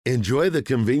Enjoy the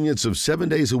convenience of 7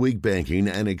 days a week banking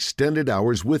and extended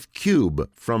hours with Cube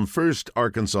from First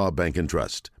Arkansas Bank and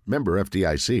Trust. Member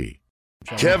FDIC.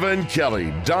 Kevin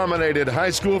Kelley dominated high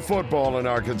school football in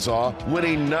Arkansas,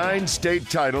 winning 9 state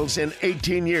titles in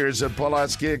 18 years at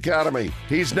Pulaski Academy.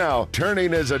 He's now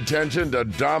turning his attention to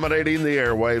dominating the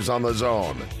airwaves on the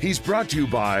Zone. He's brought to you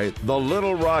by the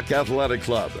Little Rock Athletic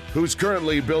Club, who's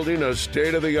currently building a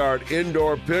state-of-the-art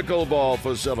indoor pickleball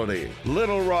facility.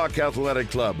 Little Rock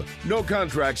Athletic Club. No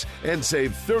contracts and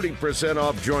save 30%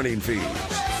 off joining fees.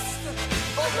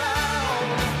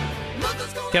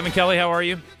 Kevin Kelley, how are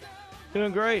you?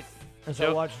 Doing great. As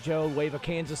I watch Joe wave a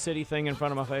Kansas City thing in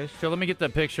front of my face. Sure, let me get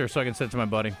that picture so I can send it to my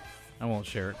buddy. I won't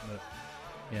share it, but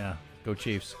yeah, go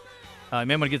Chiefs. I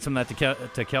may want to get some of that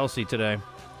to Kelsey today,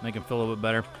 make him feel a little bit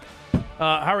better.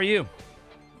 How are you?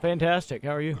 Fantastic.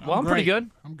 How are you? Well, I'm pretty good.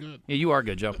 I'm good. Yeah, you are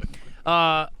good, Joe.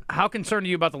 How concerned are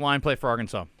you about the line play for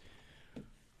Arkansas?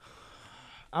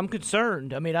 I'm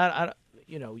concerned. I mean,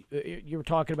 you were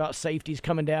talking about safeties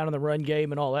coming down in the run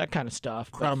game and all that kind of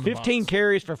stuff. 15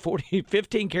 carries for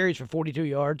 42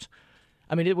 yards.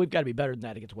 I mean, we've got to be better than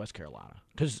that against West Carolina.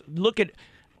 Because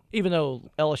even though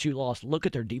LSU lost, look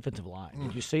at their defensive line.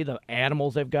 Did you see the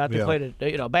animals they've got? They played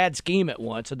a bad scheme at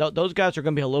once. So those guys are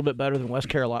going to be a little bit better than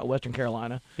Western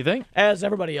Carolina. You think? As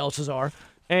everybody else's are.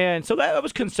 And so that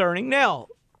was concerning. Now,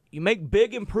 you make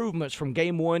big improvements from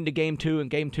game 1 to game 2 and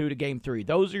game 2 to game 3.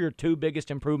 Those are your 2 biggest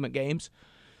improvement games.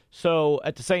 So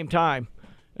at the same time,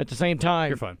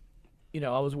 you're fine.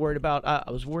 I was worried about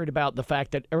the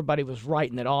fact that everybody was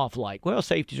writing it off like, well,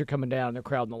 safeties are coming down and they're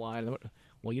crowding the line.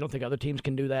 Well, you don't think other teams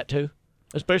can do that too?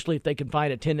 Especially if they can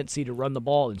find a tendency to run the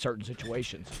ball in certain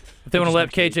situations. If they want to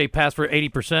let KJ pass for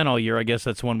 80% all year, I guess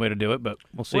that's one way to do it, but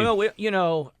we'll see.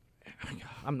 Well,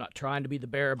 I'm not trying to be the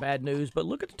bearer of bad news, but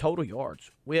look at the total yards.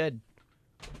 We had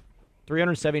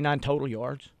 379 total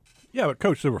yards. Yeah, but,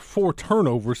 Coach, there were 4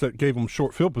 turnovers that gave them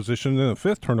short field position, and then the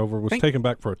 5th turnover was taken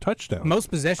back for a touchdown.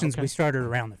 Most possessions we started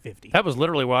around the 50. That was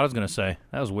literally what I was going to say.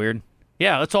 That was weird.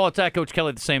 Yeah, let's all attack Coach Kelley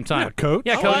at the same time. Yeah, Coach.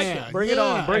 Yeah, Coach. Bring it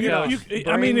on. Bring it on.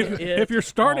 If you're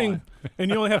starting and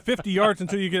you only have 50 yards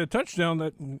until you get a touchdown,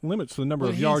 that limits the number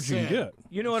of yards you can get.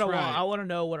 You know what I want? I want to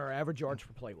know what our average yards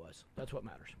per play was. That's what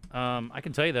matters. I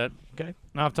can tell you that. Okay.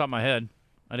 Not off the top of my head.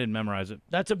 I didn't memorize it.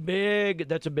 That's a big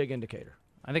indicator.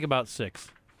 I think about 6.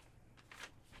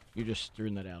 You're just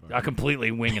throwing that out. I'm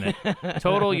completely winging it.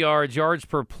 Total yards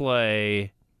per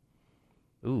play.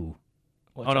 Ooh.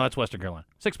 No, that's Western Carolina.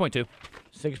 6.2.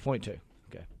 6.2.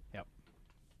 Okay. Yep.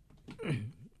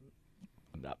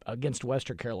 Against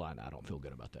Western Carolina, I don't feel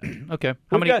good about that. Okay.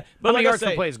 How many yards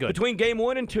per play is good? Between game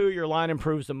 1 and 2, your line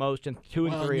improves the most, and 2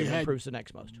 and 3 improves the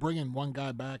next most. Bringing one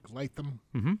guy back, Latham.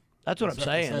 Mm-hmm. That's what I'm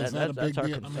saying. That's our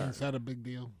concern. I mean, is that a big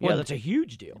deal? Yeah, that's a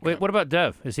huge deal. Wait, what about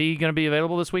Dev? Is he going to be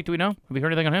available this week? Do we know? Have we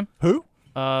heard anything on him? Who?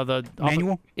 The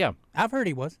Manuel? Yeah. I've heard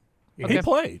he was. Okay. He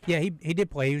played. Yeah, he did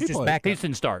play. He was just back. He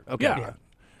didn't start. Okay. Yeah.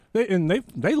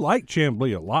 They like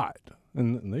Chamblee a lot,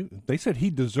 and they said he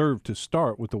deserved to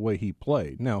start with the way he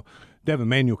played. Now, Devin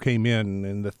Manuel came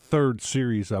in the 3rd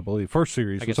series, I believe. First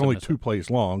series was only 2 plays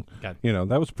long.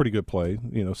 That was a pretty good play.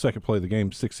 Second play of the game,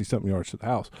 60-something yards to the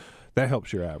house. That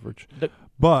helps your average.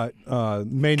 But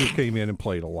Manuel came in and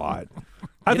played a lot.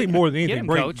 I think more than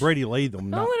anything, Brady laid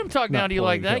them. Don't let him talk down to you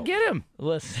like that. Help. Get him.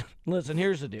 Listen.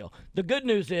 Here's the deal. The good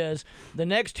news is the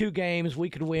next 2 games we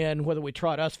could win whether we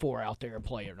trot us 4 out there and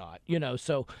play or not.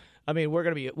 So I mean we're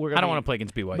gonna be. I don't want to play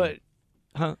against BYU. But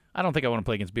I don't think I want to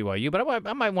play against BYU, but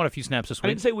I might want a few snaps this week. I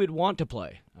didn't say we'd want to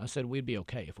play. I said we'd be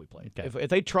okay if we played. Okay. If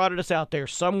they trotted us out there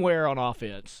somewhere on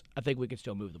offense, I think we could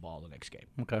still move the ball the next game.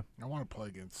 Okay. I want to play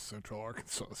against Central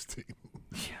Arkansas's team.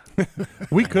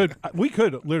 we could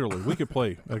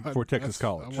play for Texas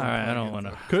College. All right, I don't want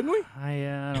to. Couldn't we?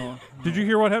 I don't. Did you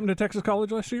hear what happened to Texas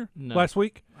College last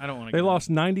week? I don't want to. They lost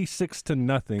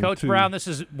 96-0. Coach Brown, this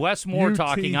is Wes Moore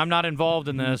talking. I'm not involved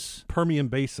in this. Permian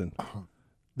Basin.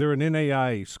 They're an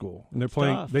NAIA school, and they're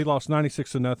playing. Tough. They lost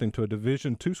 96-0 to a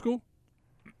Division II school.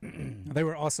 They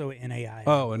were also NAIA.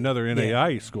 Oh, another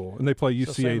NAIA school, and they play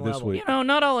UCA this week.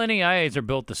 Not all NAIAs are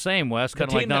built the same, Wes.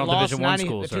 Kind of like not all Division I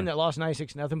schools. The team that lost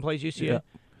 96-0 plays UCA. Yeah.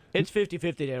 It's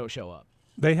 50-50. They don't show up.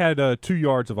 They had 2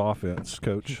 yards of offense,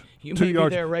 Coach. You 2 may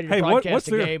yards. be there ready to broadcast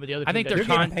the game, but the other I think team they're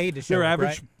getting paid to show their up,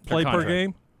 average right? play Their per contract.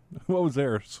 game. What was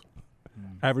theirs?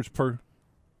 Average per.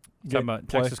 Talking about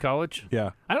Texas College?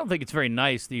 Yeah. I don't think it's very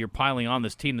nice that you're piling on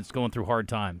this team that's going through hard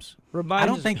times. I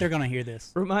don't think they're going to hear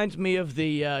this. Reminds me of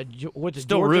the Still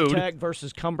Georgia rude. Tech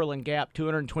versus Cumberland Gap,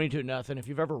 222-0. If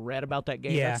you've ever read about that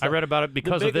game, Yeah. that's I read about it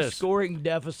because the of biggest this. scoring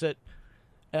deficit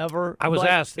ever. I was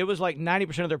asked. It was like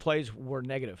 90% of their plays were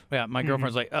negative. Yeah, my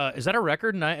girlfriend's like, "Is that a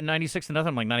record? 96 to nothing."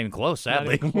 I'm like, "Not even close, sadly."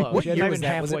 Not even close. What Yeah, year not was even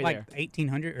that? Was it halfway like there.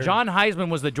 1800? John Heisman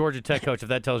was the Georgia Tech coach. If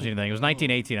that tells you anything, it was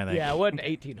 1918, I think. Yeah, it wasn't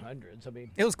 1800s. I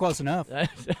mean, It was close enough. I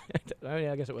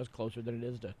guess it was closer than it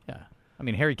is to. Yeah. I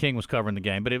mean, Harry King was covering the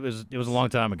game, but it was a long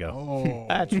time ago. Oh,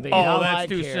 That's me. Oh, I that's like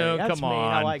too Harry. soon. That's Come me.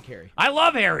 I on. like Harry. I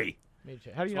love Harry. Me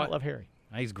too. How do you What? not love Harry?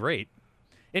 He's great.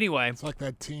 Anyway, it's like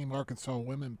that team Arkansas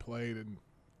women played in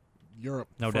Europe.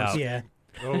 No first doubt. Yeah.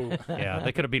 game. Oh, yeah,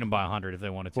 they could have beat him by 100 if they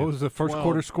wanted to. What was the first 12.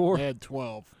 quarter score? They had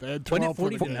 12. They had Wasn't 12 it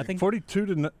 40 for to the game. nothing? 42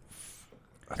 to.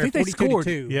 I Or think they 42 to scored.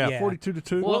 2, Yeah, yeah. 42 to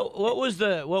 2.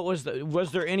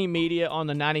 Was there any media on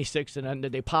the 96 and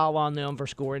did they pile on them for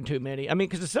scoring too many? I mean,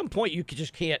 because at some point you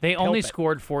just can't. They help only it.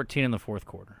 scored 14 in the fourth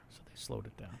quarter, so they slowed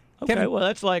it down. Okay, Kevin- well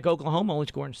that's like Oklahoma only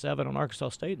scoring 7 on Arkansas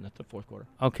State in the fourth quarter.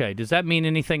 Okay, does that mean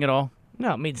anything at all?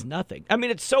 No, it means nothing. I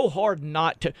mean, it's so hard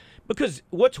not to because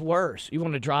what's worse? You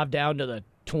want to drive down to the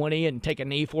 20 and take a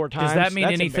knee 4 times? Does that mean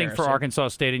That's anything for embarrassing. Arkansas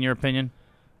State, in your opinion?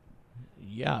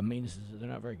 Yeah, it means they're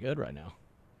not very good right now.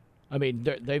 I mean,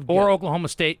 they've Or got, Oklahoma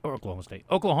State?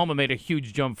 Oklahoma made a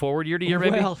huge jump forward year to year,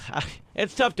 maybe? well,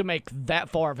 it's tough to make that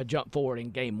far of a jump forward in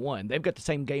game one. They've got the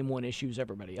same game one issues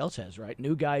everybody else has, right?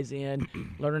 New guys in,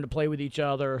 learning to play with each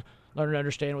other, learning to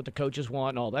understand what the coaches want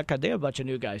and all that kind. They have a bunch of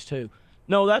new guys too.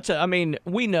 No, I mean,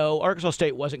 we know Arkansas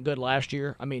State wasn't good last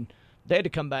year. I mean, they had to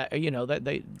come back. You know,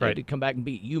 they had to come back and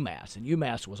beat UMass, and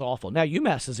UMass was awful. Now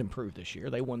UMass has improved this year.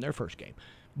 They won their first game,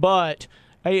 but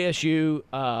ASU,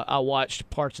 I watched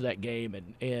parts of that game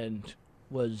and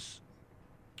was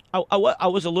I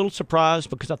was a little surprised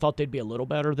because I thought they'd be a little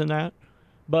better than that.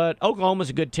 But Oklahoma's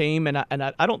a good team, and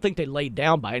I don't think they laid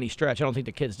down by any stretch. I don't think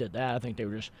the kids did that. I think they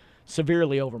were just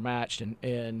severely overmatched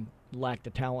and lacked the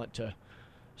talent to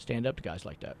stand up to guys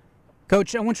like that.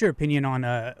 Coach, I want your opinion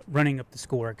on running up the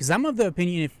score because I'm of the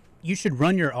opinion if you should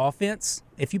run your offense,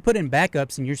 if you put in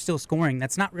backups and you're still scoring,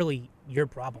 that's not really your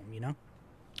problem, you know?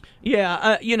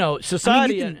 Yeah, you know,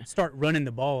 society. I mean, you can start running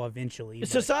the ball eventually.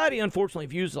 Society, unfortunately,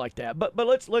 views it like that. But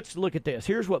let's look at this.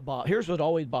 Here's what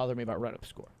always bothered me about run up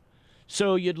score.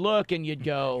 So you'd look and you'd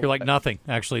go. You're like, nothing.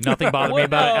 Actually, nothing bothered me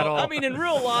about it at all. I mean, in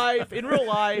real life,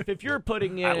 if you're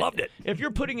putting in, I loved it. If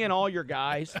you're putting in all your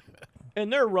guys,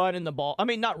 and they're running the ball. I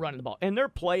mean, not running the ball, and they're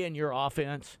playing your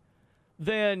offense.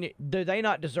 Then do they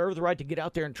not deserve the right to get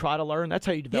out there and try to learn? That's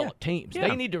how you develop teams. Yeah.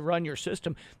 They need to run your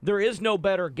system. There is no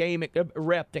better game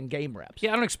rep than game reps.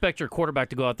 Yeah, I don't expect your quarterback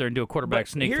to go out there and do a quarterback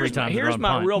sneak 3 times. Here's and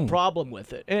my run real problem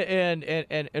with it,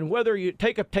 and whether you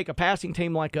take a passing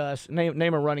team like us,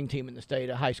 name a running team in the state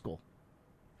of high school.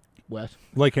 Wes.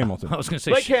 Lake Hamilton. I was going to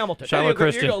say Lake Hamilton. Shiloh There you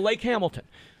Christian. go, Lake Hamilton.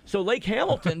 So Lake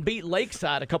Hamilton beat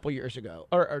Lakeside a couple years ago.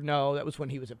 Or no, that was when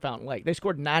he was at Fountain Lake. They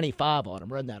scored 95 on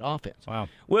him running that offense. Wow.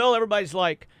 Well, everybody's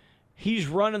like, he's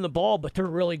running the ball, but they're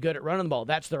really good at running the ball.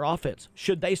 That's their offense.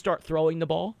 Should they start throwing the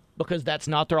ball? Because that's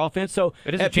not their offense. So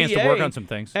It is a at chance to PA work on some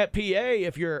things. At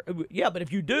PA, but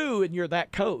if you do and you're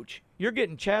that coach, you're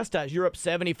getting chastised. You're up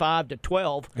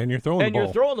 75-12. And you're throwing the And ball.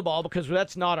 you're throwing the ball because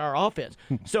that's not our offense.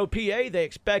 So PA, they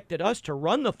expected us to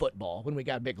run the football when we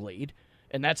got a big lead.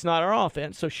 And that's not our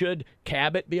offense. So should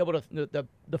Cabot be able to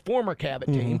the former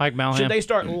Cabot team? Mike Malham. Should they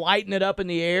start lighting it up in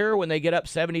the air when they get up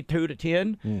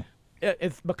 72-10?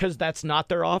 Because that's not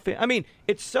their offense. I mean,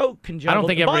 it's so conjunct. I don't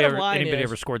think Bottom line anybody is-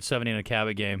 ever scored 70 in a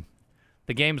Cabot game.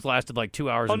 The games lasted like 2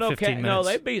 hours Oh, and no, 15 minutes. no,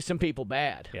 they beat some people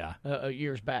bad. Yeah.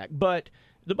 Years back. But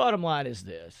the bottom line is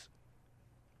this: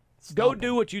 go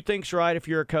do what you think's right. If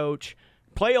you're a coach,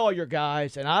 play all your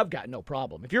guys, and I've got no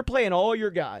problem. If you're playing all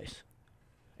your guys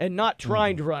and not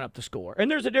trying to run up the score, and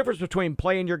there's a difference between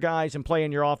playing your guys and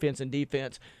playing your offense and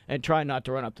defense and trying not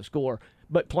to run up the score,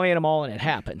 but playing them all and it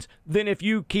happens. Then if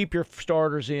you keep your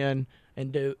starters in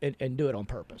and do it on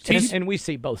purpose, and we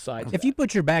see both sides. if you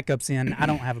put your backups in, I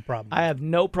don't have a problem. I have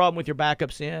no problem with your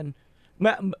backups in.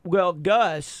 Well,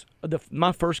 Gus,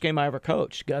 my first game I ever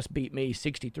coached, Gus beat me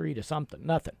 63 to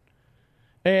nothing.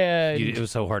 And It was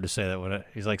so hard to say that.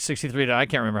 He's like 63 to, I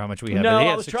can't remember how much we had. no, but he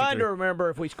had I was trying 63. to remember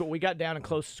if we scored. We got down and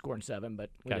close to scoring 7, but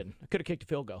we Okay. didn't. I could have kicked a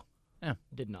field goal. Yeah.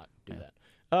 Did not do that.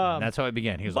 And that's how it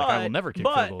began. He was like, I will never kick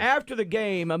field But goals. after the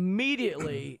game,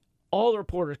 immediately, all the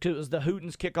reporters, because it was the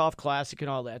Hootens Kickoff Classic and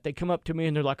all that, they come up to me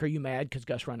and they're like, "Are you mad because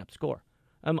Gus ran up the score?"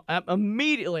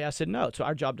 Immediately, I said, "No, it's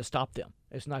our job to stop them.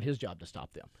 It's not his job to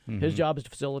stop them. His job is to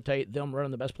facilitate them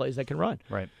running the best plays they can run."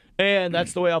 Right. And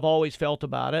that's the way I've always felt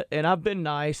about it. And I've been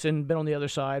nice and been on the other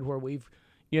side where we've,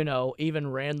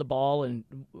 even ran the ball. And,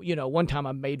 one time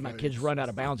I made my kids run out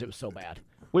of bounds. It was so bad.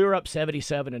 We were up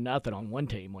 77-0 on one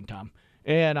team one time.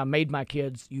 And I made my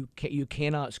kids, you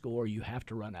cannot score. You have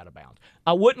to run out of bounds.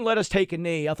 I wouldn't let us take a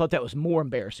knee. I thought that was more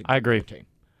embarrassing. I for agree. the team.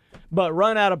 But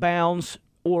run out of bounds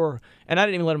and I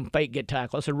didn't even let him fake get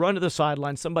tackled. I said, run to the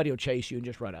sideline. Somebody will chase you and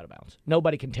just run out of bounds.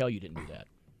 Nobody can tell you didn't do that.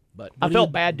 But I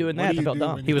felt bad doing that. I felt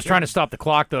dumb. He was trying to stop the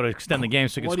clock, though, to extend the game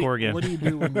so he could score again. What do you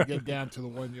do when you get down to the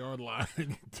 1 yard line?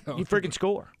 You freaking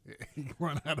score. You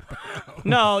run out of bounds.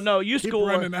 No, you Keep score.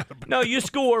 running out of bounds. No, you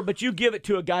score, but you give it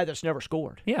to a guy that's never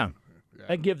scored. Yeah.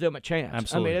 And give them a chance.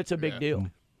 Absolutely. I mean, it's a big deal.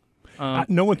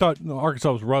 No one thought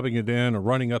Arkansas was rubbing it in or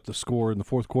running up the score in the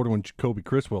fourth quarter when Jacoby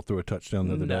Criswell threw a touchdown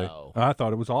the other day. I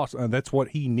thought it was awesome. And that's what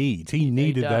he needs. He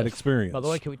needed that experience. By the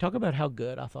way, can we talk about how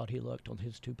good I thought he looked on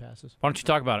his 2 passes? Why don't you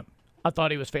talk about it? I thought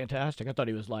he was fantastic. I thought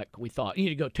he was like we thought. You need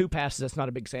to go 2 passes. That's not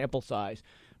a big sample size.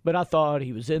 But I thought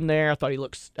he was in there. I thought he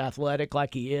looks athletic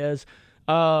like he is.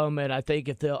 And I think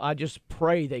I just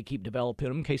pray they keep developing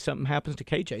him in case something happens to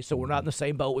KJ, so we're not in the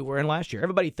same boat we were in last year.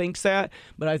 Everybody thinks that,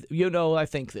 but I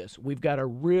think this. We've got a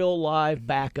real live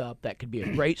backup that could be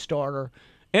a great starter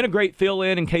and a great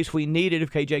fill-in in case we need it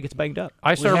if KJ gets banged up.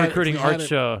 I started recruiting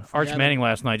Arch Manning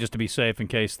last night just to be safe in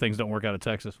case things don't work out at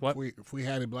Texas. What? If we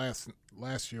had him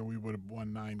last year, we would have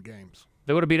won 9 games.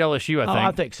 They would have beat LSU, I think.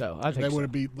 I think so. They would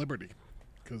have beat Liberty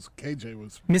because KJ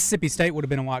was. Mississippi State would have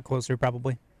been a lot closer,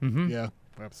 probably. Mm-hmm. Yeah.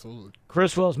 Absolutely.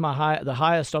 Criswell's the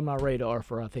highest on my radar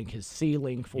for I think his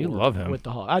ceiling for. You love him with the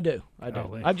Hawks. I do.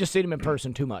 Golly. I've just seen him in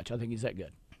person too much. I think he's that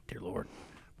good. Dear Lord,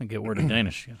 I get word of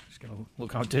Danish. She's got a little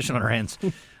competition on her hands.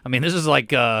 I mean, this is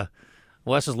like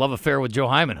Wes's love affair with Joe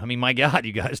Hyman. I mean, my God,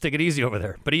 you guys take it easy over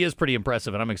there. But he is pretty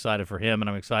impressive, and I'm excited for him. And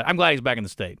I'm glad he's back in the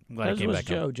state. I'm glad he came back.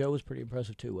 Joe was pretty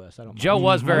impressive too, Wes. Joe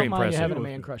was very impressive. Having a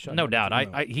man crush on no him.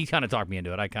 doubt. He kind of talked me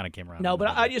into it. I kind of came around. No, but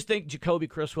I just think Jacoby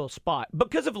Criswell's spot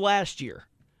because of last year.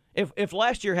 If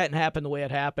last year hadn't happened the way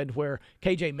it happened, where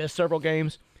KJ missed several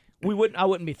games, I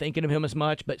wouldn't be thinking of him as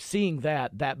much. But seeing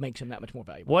that makes him that much more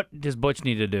valuable. What does Butch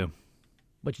need to do?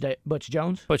 Butch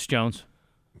Jones. Butch Jones.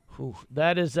 Whew,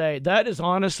 that is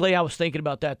honestly, I was thinking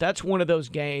about that. That's one of those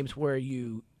games where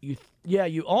you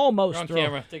almost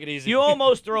camera. Take it easy. You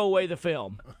almost throw away the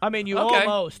film. I mean, you Okay.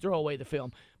 almost throw away the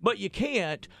film, but you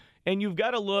can't. And you've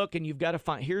got to look and you've got to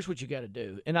find. Here's what you got to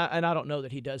do. And I don't know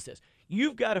that he does this.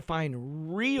 You've got to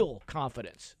find real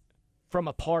confidence from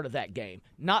a part of that game,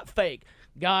 not fake.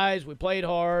 Guys, we played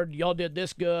hard. Y'all did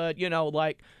this good. You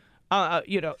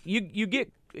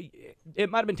get. It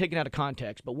might have been taken out of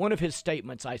context, but one of his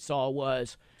statements I saw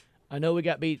was, "I know we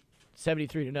got beat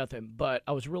 73-0, but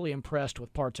I was really impressed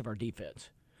with parts of our defense."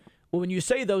 Well, when you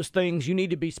say those things, you need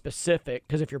to be specific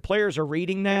because if your players are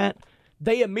reading that,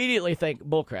 they immediately think,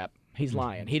 bullcrap, he's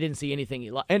lying. He didn't see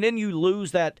anything. And then you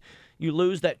lose that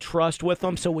trust with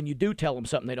them, so when you do tell them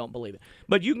something, they don't believe it.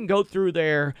 But you can go through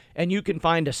there, and you can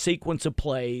find a sequence of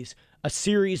plays, a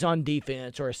series on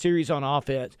defense or a series on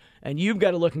offense, and you've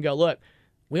got to look and go, look,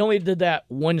 we only did that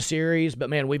one series, but,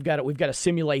 man, we've got to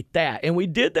simulate that. And we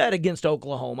did that against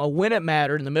Oklahoma when it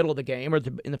mattered in the middle of the game or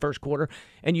in the first quarter,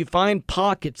 and you find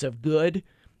pockets of good.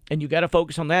 And you got to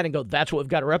focus on that and go, that's what we've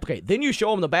got to replicate. Then you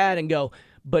show them the bad and go,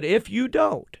 but if you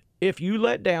don't, if you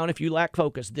let down, if you lack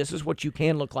focus, this is what you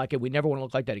can look like, and we never want to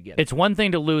look like that again. It's one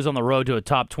thing to lose on the road to a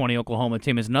top 20 Oklahoma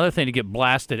team. It's another thing to get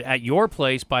blasted at your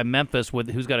place by Memphis,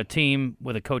 who's got a team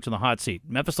with a coach in the hot seat.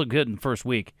 Memphis looked good in the first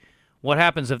week. What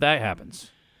happens if that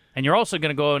happens? And you're also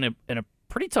going to go in a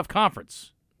pretty tough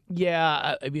conference.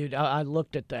 Yeah, I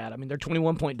looked at that. I mean, they're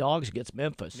 21-point dogs against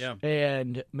Memphis. Yeah.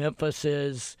 And Memphis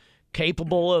is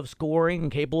capable of scoring and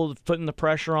capable of putting the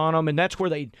pressure on them, and that's where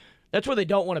they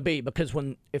don't want to be because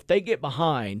if they get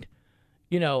behind,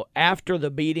 after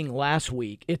the beating last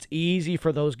week, it's easy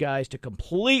for those guys to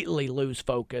completely lose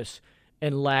focus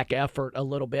and lack effort a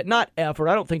little bit. Not effort.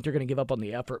 I don't think they're going to give up on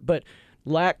the effort, but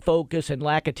lack focus and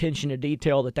lack attention to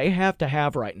detail that they have to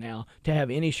have right now to have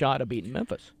any shot of beating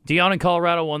Memphis. Deion in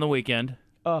Colorado won the weekend.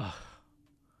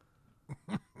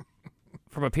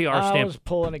 From a PR standpoint. I was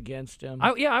pulling against him.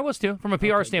 I was too, from a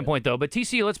PR standpoint, though. But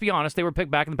TCU, let's be honest, they were picked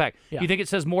back in the pack. Yeah. You think it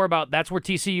says more about that's where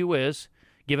TCU is,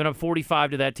 giving up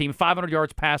 45 to that team, 500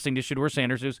 yards passing to Shedeur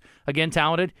Sanders, who's, again,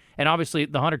 talented, and obviously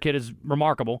the Hunter kid is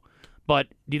remarkable. But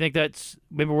do you think that's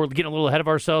maybe we're getting a little ahead of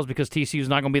ourselves because TCU is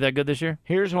not going to be that good this year?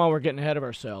 Here's why we're getting ahead of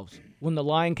ourselves. When the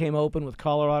line came open with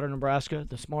Colorado and Nebraska,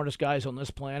 the smartest guys on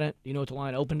this planet, you know what the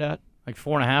line opened at? Like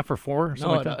 4.5 or 4? Or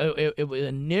something like that? It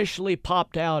initially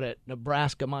popped out at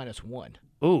Nebraska -1.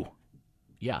 Ooh.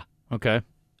 Yeah. Okay.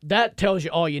 That tells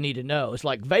you all you need to know. It's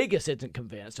like Vegas isn't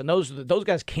convinced, and those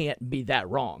guys can't be that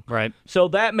wrong. Right. So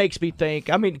that makes me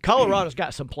think. I mean, Colorado's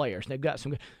got some players. They've got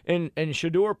some, and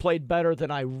Shedeur played better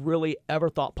than I really ever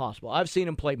thought possible. I've seen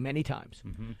him play many times,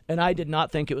 and I did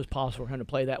not think it was possible for him to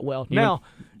play that well.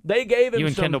 They gave him you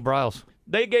and Kendall Briles.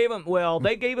 They gave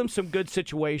him some good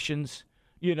situations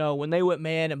when they went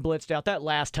man and blitzed out, that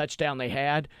last touchdown they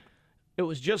had, it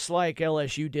was just like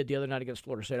LSU did the other night against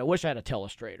Florida State. I wish I had a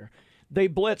telestrator. They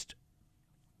blitzed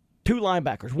 2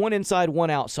 linebackers, one inside, one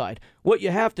outside. What you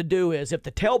have to do is if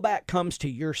the tailback comes to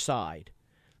your side,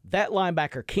 that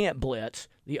linebacker can't blitz.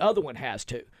 The other one has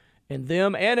to. And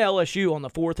them and LSU on the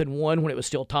 4th and 1 when it was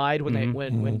still tied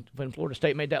when Florida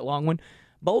State made that long one,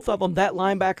 both of them, that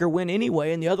linebacker went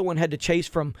anyway, and the other one had to chase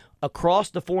from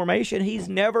across the formation. He's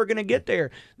never going to get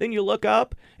there. Then you look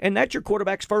up, and that's your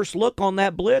quarterback's first look on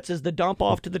that blitz is the dump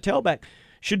off to the tailback.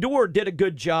 Shador did a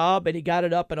good job, and he got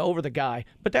it up and over the guy.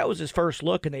 But that was his first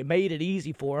look, and they made it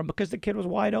easy for him because the kid was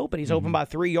wide open. He's open by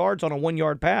 3 yards on a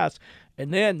 1-yard pass,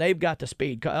 and then they've got the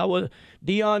speed.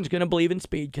 Deion's going to believe in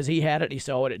speed because he had it and he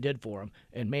saw what it did for him.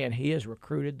 And, man, he has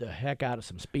recruited the heck out of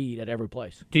some speed at every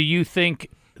place. Do you think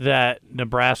that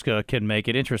Nebraska can make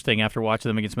it interesting after watching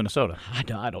them against Minnesota?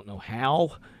 I don't know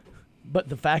how, but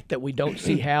the fact that we don't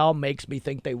see how makes me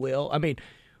think they will. I mean,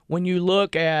 when you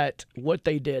look at what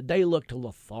they did, they looked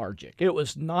lethargic. It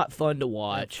was not fun to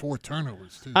watch. 4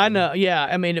 turnovers, too. I know, yeah.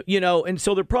 I mean, and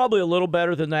so they're probably a little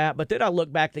better than that. But then I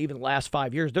look back to even the last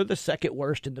 5 years. They're the second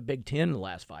worst in the Big Ten in the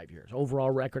last 5 years,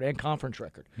 overall record and conference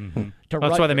record.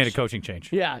 That's why they made a coaching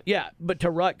change. Yeah. But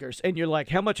to Rutgers, and you're like,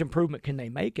 how much improvement can they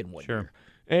make in 1 year?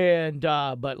 And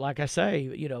but like I say,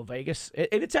 Vegas, and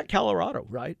it's at Colorado,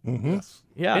 right? Yes.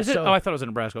 Yeah. Is it? I thought it was in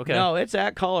Nebraska. Okay. No, it's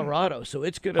at Colorado, so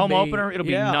it's going to be home opener. It'll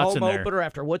be nuts in there. Home opener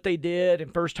after what they did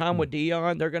and first time with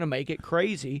Deion, they're going to make it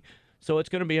crazy. So it's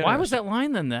going to be. Why was that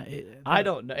line then? I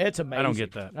don't know. It's amazing. I don't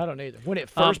get that. I don't either. When it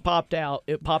first popped out,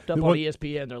 it popped up on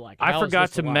ESPN. They're like, I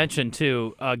forgot to mention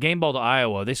too. Game ball to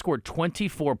Iowa. They scored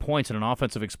 24 points in an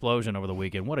offensive explosion over the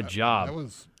weekend. What a job! That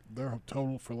was their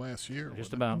total for last year.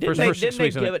 Just about.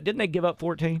 Didn't they give up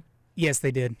 14? Yes,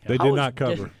 they did. They did not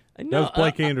cover. That was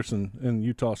Blake Anderson in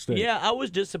Utah State. Yeah, I was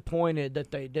disappointed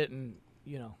that they didn't,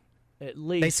 at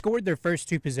least. They scored their first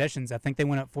 2 possessions. I think they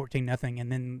went up 14-0, and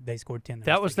then they scored 10.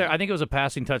 That was I think it was a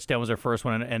passing touchdown was their first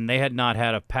one, and they had not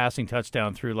had a passing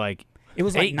touchdown through it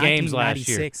was 8 games last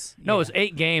year. Yeah. No, it was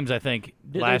 8 games, I think,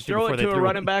 last year before they threw it to a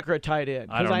running back or a tight end?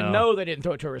 Because I know they didn't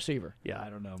throw it to a receiver. Yeah, I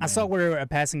don't know. I saw where a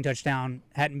passing touchdown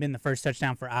hadn't been the first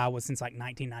touchdown for Iowa since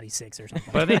 1996 or something.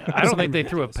 But I don't think they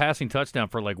threw a passing touchdown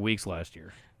for weeks last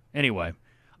year. Anyway,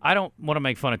 I don't want to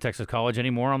make fun of Texas College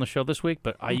anymore on the show this week,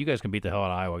 but you guys can beat the hell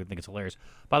out of Iowa. I think it's hilarious.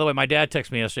 By the way, my dad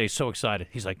texted me yesterday. He's so excited.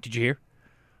 He's like, "Did you hear?"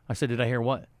 I said, "Did I hear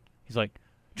what?" He's like,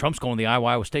 "Trump's going to the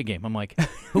Iowa State game." I'm like,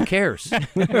 who cares?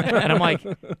 And I'm like,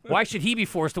 why should he be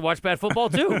forced to watch bad football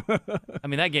too? I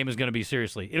mean, that game is going to be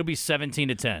it'll be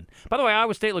 17-10. By the way,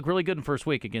 Iowa State looked really good in first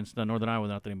week against Northern Iowa.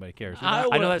 Not that anybody cares.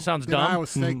 I know that sounds dumb,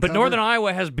 but Northern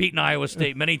Iowa has beaten Iowa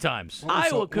State many times.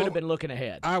 Iowa could have been looking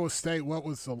ahead. Iowa State, what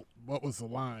was the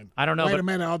line? I don't know. Wait a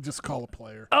minute, I'll just call a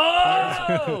player.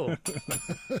 Oh!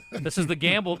 This is the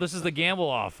gamble. This is the gamble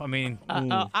off. I mean,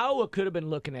 Iowa could have been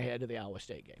looking ahead to the Iowa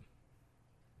State game.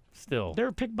 Still. They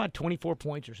were picked by 24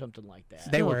 points or something like that.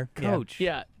 They were. Coach.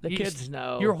 Yeah, the kids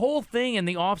know. Your whole thing in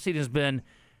the offseason has been,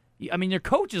 your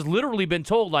coach has literally been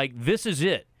told, this is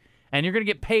it. And you're going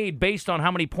to get paid based on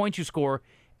how many points you score,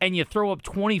 and you throw up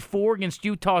 24 against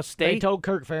Utah State. They told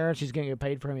Kirk Ferentz he's going to get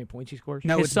paid for how many points he scores.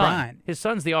 No, his son. Brian. His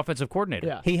son's the offensive coordinator.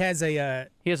 Yeah. He has a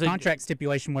contract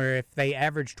stipulation where if they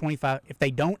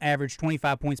don't average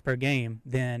 25 points per game,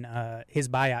 then his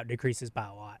buyout decreases by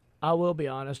a lot. I will be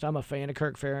honest. I'm a fan of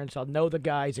Kirk Ferentz. I know the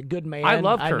guy. He's a good man. I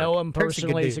love Kirk. I know him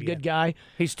personally. He's a good guy.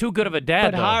 He's too good of a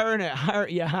dad, but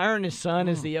though. hiring his son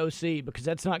as the OC because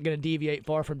that's not going to deviate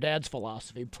far from Dad's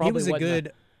philosophy. He was a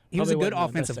good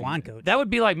offensive line coach. That would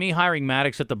be like me hiring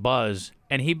Maddox at the Buzz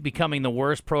and he becoming the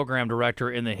worst program director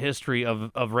in the history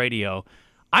of radio.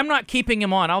 I'm not keeping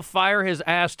him on. I'll fire his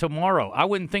ass tomorrow. I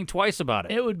wouldn't think twice about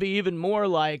it. It would be even more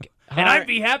like... And I'd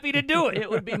be happy to do it. It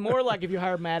would be more like if you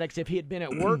hired Maddox if he had been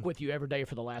at work with you every day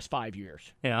for the last 5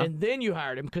 years. Yeah. And then you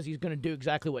hired him because he's going to do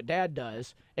exactly what Dad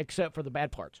does, except for the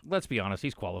bad parts. Let's be honest.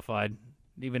 He's qualified,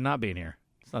 even not being here.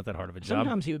 It's not that hard of a job.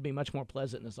 Sometimes he would be much more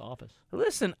pleasant in his office.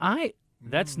 Listen,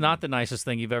 that's not the nicest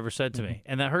thing you've ever said to me.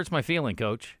 And that hurts my feeling,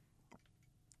 Coach.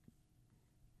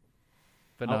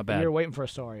 But not bad. You're waiting for a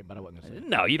sorry, but I wasn't going to say it.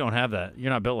 No, you don't have that.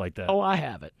 You're not built like that. Oh, I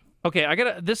have it.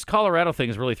 Okay, this Colorado thing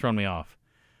has really thrown me off.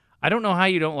 I don't know how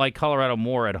you don't like Colorado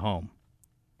more at home.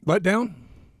 Let down?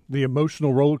 The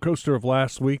emotional roller coaster of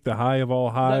last week, the high of all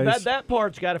highs. That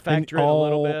part's got to factor in a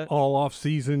little bit. All off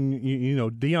season,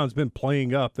 Deion's been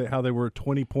playing up how they were a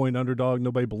 20-point underdog.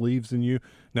 Nobody believes in you.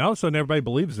 Now all of a sudden everybody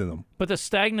believes in them. But the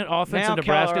stagnant offense in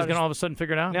Nebraska is going to all of a sudden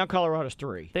figure it out. Now Colorado's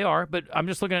 3. They are, but I'm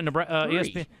just looking at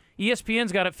Nebraska.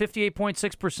 ESPN's got it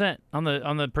 58.6% on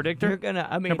the predictor.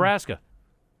 Nebraska.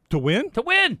 To win? To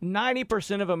win.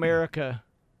 90% of America.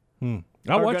 I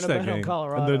Are watched gonna that bet on game,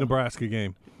 Colorado. the Nebraska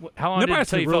game. How long did it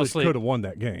Nebraska until you fell really asleep? could have won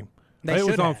that game. They It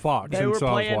was should on have. Fox, They and were so I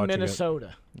was playing watching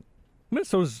Minnesota. it.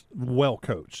 Minnesota's well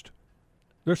coached.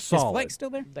 They're Is solid. Fleck still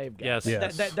there? They've got Yes.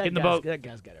 That, that Get in the guy's- boat. That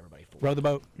guy's got everybody fooled. Row the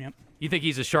boat. Yep. You think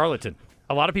he's a charlatan?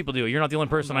 A lot of people do. You're not the only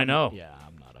person I know. Yeah,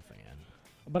 I'm not a fan.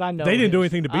 But I know They didn't do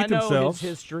his- anything to beat I know themselves. his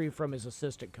history from his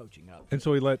assistant coaching up. And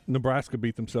so he let Nebraska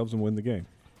beat themselves and win the game.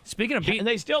 Speaking of beating, And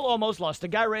they still almost lost. The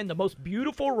guy ran the most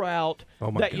beautiful route Oh,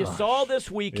 my that you gosh. saw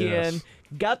this weekend. Yes.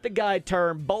 Got the guy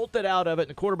turned, bolted out of it, and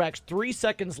the quarterback's 3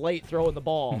 seconds late throwing the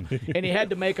ball. And he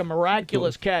had to make a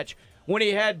miraculous catch. When he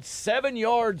had 7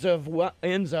 yards of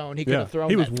end zone, he could have thrown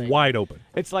he was that thing. wide open.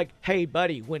 It's like, hey,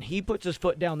 buddy, when he puts his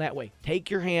foot down that way, take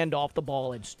your hand off the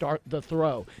ball and start the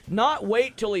throw. Not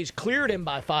wait till he's cleared him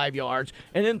by 5 yards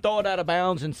and then throw it out of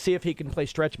bounds and see if he can play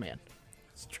stretch man.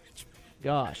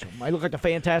 Gosh, I look like the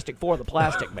Fantastic Four, the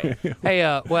Plastic Man.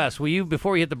 hey, Wes, will you,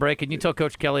 before we hit the break, can you tell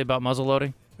Coach Kelley about muzzle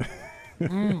loading?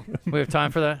 We have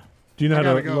time for that? Do you know I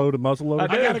how to gotta go. load a muzzle loader? I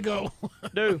gotta go.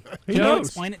 Dude, He Can you knows.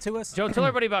 explain it to us? Joe, tell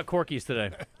everybody about Corky's today.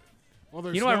 Well,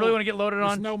 there's You know what I no- really want to get loaded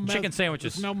there's on? no Chicken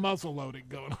sandwiches. There's no muzzle loading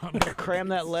going on. cram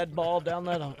that lead ball down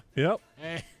that. Yep.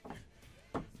 Hey.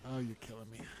 Oh, you're killing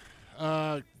me.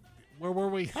 Where were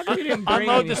we? You didn't bring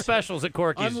Unload any- the specials at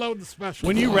Corky's. Unload the special.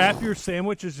 When you wrap your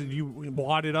sandwiches and you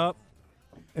wad it up,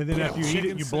 and then after you eat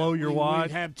it, you blow your wad.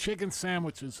 We had chicken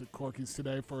sandwiches at Corky's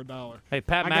today for $1. Hey,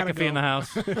 Pat I gotta McAfee in go. the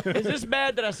house. Is this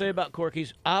bad that I say about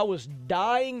Corky's? I was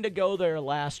dying to go there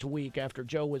last week after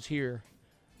Joe was here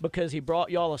because he brought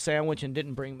y'all a sandwich and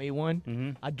didn't bring me one.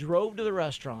 Mm-hmm. I drove to the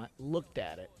restaurant, looked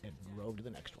at it, and drove to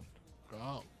the next one.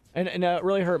 Oh, And it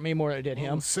really hurt me more than it did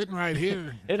him. I'm sitting right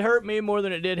here. It hurt me more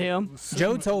than it did him.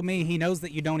 Joe told me he knows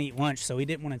that you don't eat lunch, so he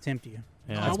didn't want to tempt you.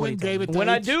 Yeah. I went and gave it to When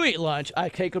I H- do eat lunch, I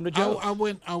take them to Joe. I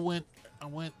went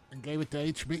and gave it to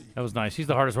HB. That was nice. He's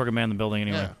the hardest working man in the building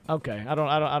anyway. Yeah. Okay, I don't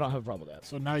have a problem with that.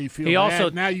 So now you feel He bad. also-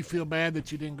 Now you feel bad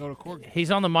that you didn't go to Corky. He's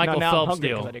on the Michael now I'm Phelps hungry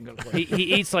 'cause deal. I didn't go to work.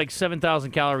 He eats like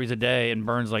 7,000 calories a day and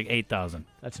burns like 8,000.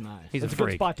 That's nice. He's a That's a good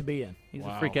freak. spot to be in. He's a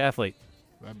Wow. freak athlete.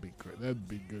 That'd be great. That'd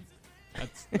be good.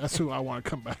 That's who I want to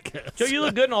come back as. Joe, you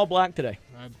look good in all black today.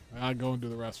 I go into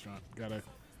the restaurant. Gotta.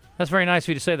 That's very nice of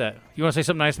you to say that. You want to say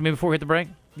something nice to me before we hit the break?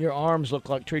 Your arms look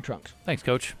like tree trunks. Thanks,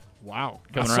 Coach. Wow.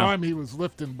 Coming I saw around. him. He was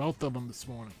lifting both of them this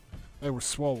morning. They were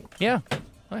swole. Yeah.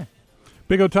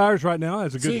 Big O Tires right now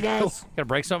has a good. See you guys. Got to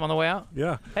break something on the way out?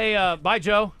 Yeah. Hey, bye,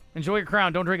 Joe. Enjoy your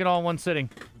crown. Don't drink it all in one sitting.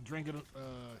 Drinking.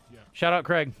 Yeah. Shout out,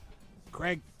 Craig.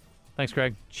 Craig. Thanks,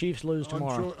 Craig. Chiefs lose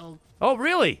tomorrow. Oh,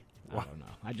 really? I don't know.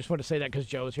 I just want to say that because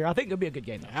Joe's here. I think it'll be a good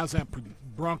game. Though. How's that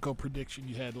Bronco prediction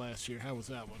you had last year? How was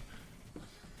that one?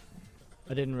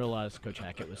 I didn't realize Coach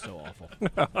Hackett was so awful.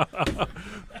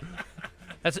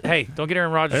 Hey, don't get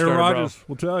Aaron Rodgers Aaron started, Rodgers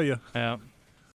will tell you. bro. Yeah.